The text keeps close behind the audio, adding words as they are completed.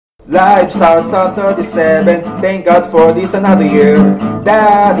Life starts at 37, thank God for this another year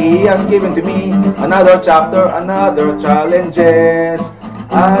that He has given to me. Another chapter, another challenges.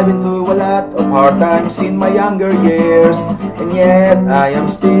 I've been through a lot of hard times in my younger years, and yet I am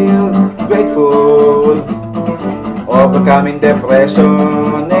still grateful. Overcoming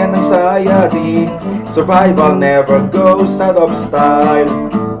depression and anxiety, survival never goes out of style.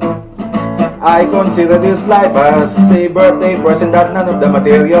 I consider this life as a birthday present that none of the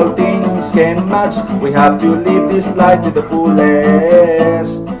material things can match. We have to live this life to the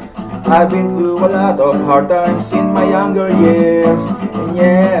fullest. I've been through a lot of hard times in my younger years, and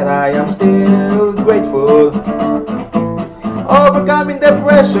yet I am still grateful. Overcoming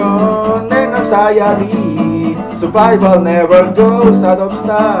depression and anxiety, survival never goes out of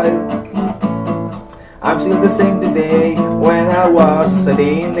style. I'm still the same today when I was a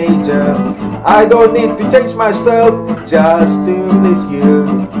teenager. I don't need to change myself just to please you.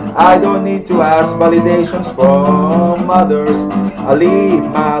 I don't need to ask validations from others. I live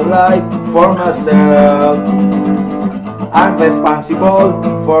my life for myself. I'm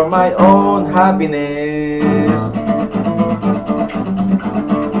responsible for my own happiness.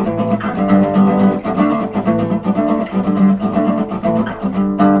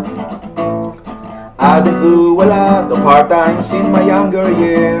 I've been through a lot of hard times in my younger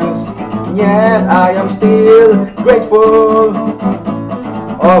years, yet I am still grateful.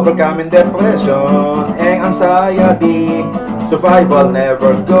 Overcoming depression and anxiety, survival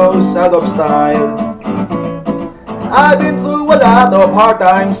never goes out of style. I've been through a lot of hard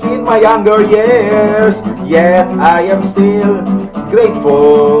times in my younger years, yet I am still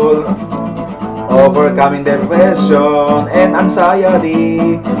grateful. Overcoming depression and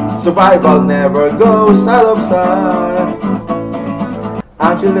anxiety, survival never goes out of style.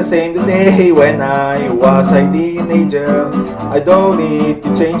 I'm still the same today when I was a teenager. I don't need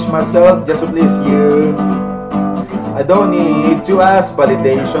to change myself just to please you. I don't need to ask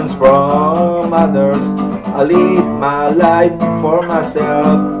validations from others. I live my life for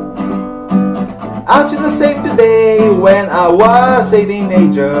myself. I'm still the same today when I was a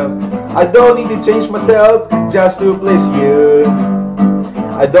teenager. I don't need to change myself just to please you.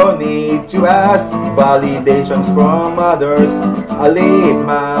 I don't need to ask validations from others. I live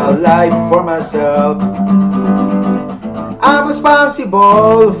my life for myself. I'm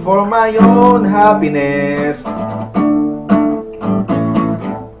responsible for my own happiness.